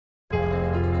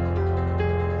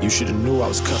You shoulda knew I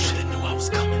was coming.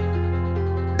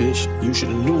 Bitch, you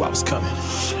shoulda knew I was coming.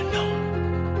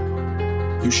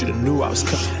 You shoulda knew I was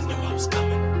coming.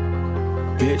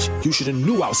 Bitch, you shoulda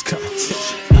knew I was coming.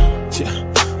 Yeah.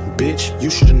 Bitch, you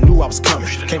shoulda knew I was coming.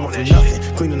 Came up from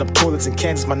nothing, cleaning up toilets in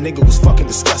Kansas. My nigga was fucking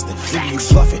disgusting. Nigga,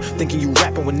 you bluffing, thinking you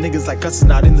rapping when niggas like us is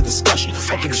not in the discussion.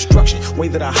 Fucking destruction, way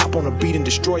that I hop on a beat and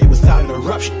destroy you without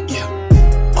interruption. Yeah.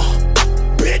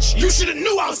 Bitch, you shoulda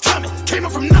knew I was coming. Came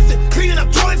up from nothing, cleaning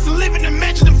up toilets and living in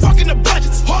mansions and fucking the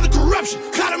budgets. All the corruption,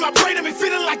 cloud in my brain, I've been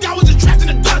feeling like I was just trapped in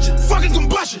a dungeon. Fucking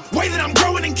combustion, way that I'm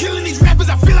growing and killing these rappers,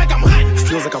 I feel like I'm hunting.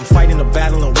 Feels like I'm fighting a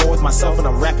battle and war with myself, and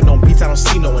I'm rapping on beats I don't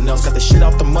see no one else. Got the shit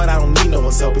out the mud, I don't need no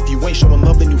one's help. If you ain't showing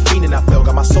love, then you fiending, I feel.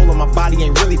 Got my soul on my body,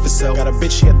 ain't really for sale. Got a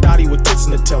bitch, she a thotty with tits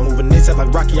in the tail. Moving this out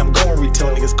like Rocky, I'm going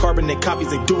retail. Niggas carbonate copies,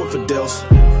 they do it for deals.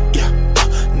 Yeah.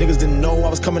 Niggas didn't know I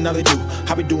was coming, now they do.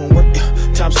 I be doing work,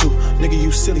 yeah, times 2. Nigga,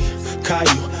 you silly,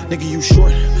 Caillou. Nigga, you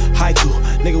short, haiku.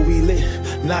 Nigga, we lit,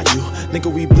 not you.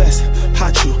 Nigga, we blessed,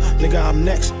 hot you. Nigga, I'm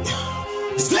next.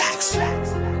 Slacks.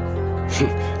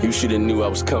 You shoulda knew I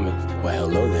was coming. Well,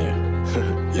 hello there.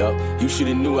 Yup, you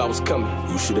shoulda knew I was coming.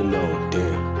 You shoulda known,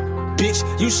 damn. Bitch,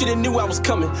 you shoulda knew I was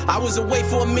coming. I was away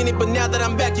for a minute, but now that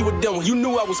I'm back, you were done. You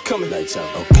knew I was coming. Lights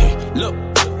out, okay. Look.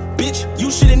 Bitch, you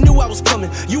shoulda knew I was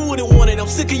coming. You would've wanted, I'm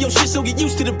sick of your shit, so get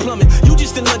used to the plumbing. You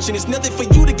just a luncheon, it's nothing for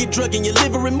you to get drug in your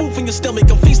liver and move in your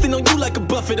stomach. I'm feasting on you like a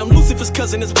buffet. I'm Lucifer's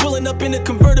cousin that's pulling up in a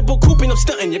convertible coupe and I'm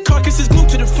stunting. Your carcass is glued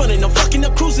to the front end. I'm fucking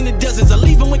up cruising the deserts. I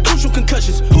leave them with crucial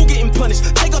concussions. Who getting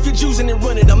punished? Take off your juice and then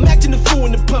run it. I'm acting the fool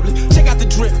in the public. Check out the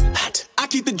drip. Hot. I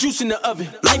keep the juice in the oven.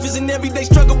 Life is an everyday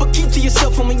struggle, but keep to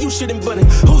yourself, homie, you shouldn't button.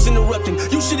 Who's interrupting?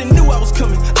 You should've knew I was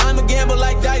coming. I'm a gambler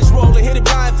like dice rolling, hit it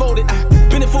blindfolded.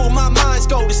 Been a fool, my mind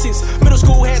scolded since middle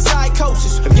school, had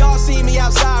psychosis. If y'all see me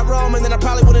outside roaming, then I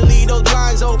probably wouldn't leave those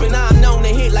blinds open. I'm known to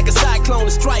hit like a cyclone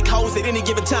and strike hoes at any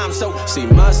given time. So, see,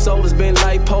 my soul has been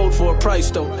lipoed for a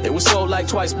price though. It was sold like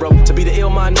twice, bro, to be the ill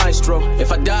mind maestro.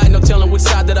 If I die, no telling which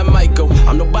side that I might go.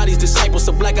 I'm nobody's disciple,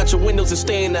 so black out your windows and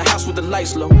stay in the house with the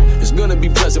lights low. It's gonna be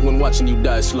pleasant when watching you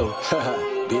die slow. Haha,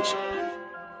 bitch.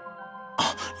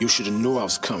 You shoulda knew I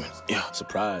was coming. Yeah.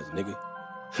 Surprise, nigga.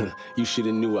 You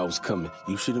shoulda knew I was coming.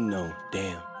 You shoulda known,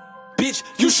 damn. Bitch,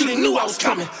 you shoulda knew I was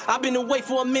coming. I've been away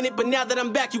for a minute, but now that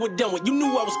I'm back, you were done with. You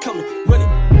knew I was coming. Run it.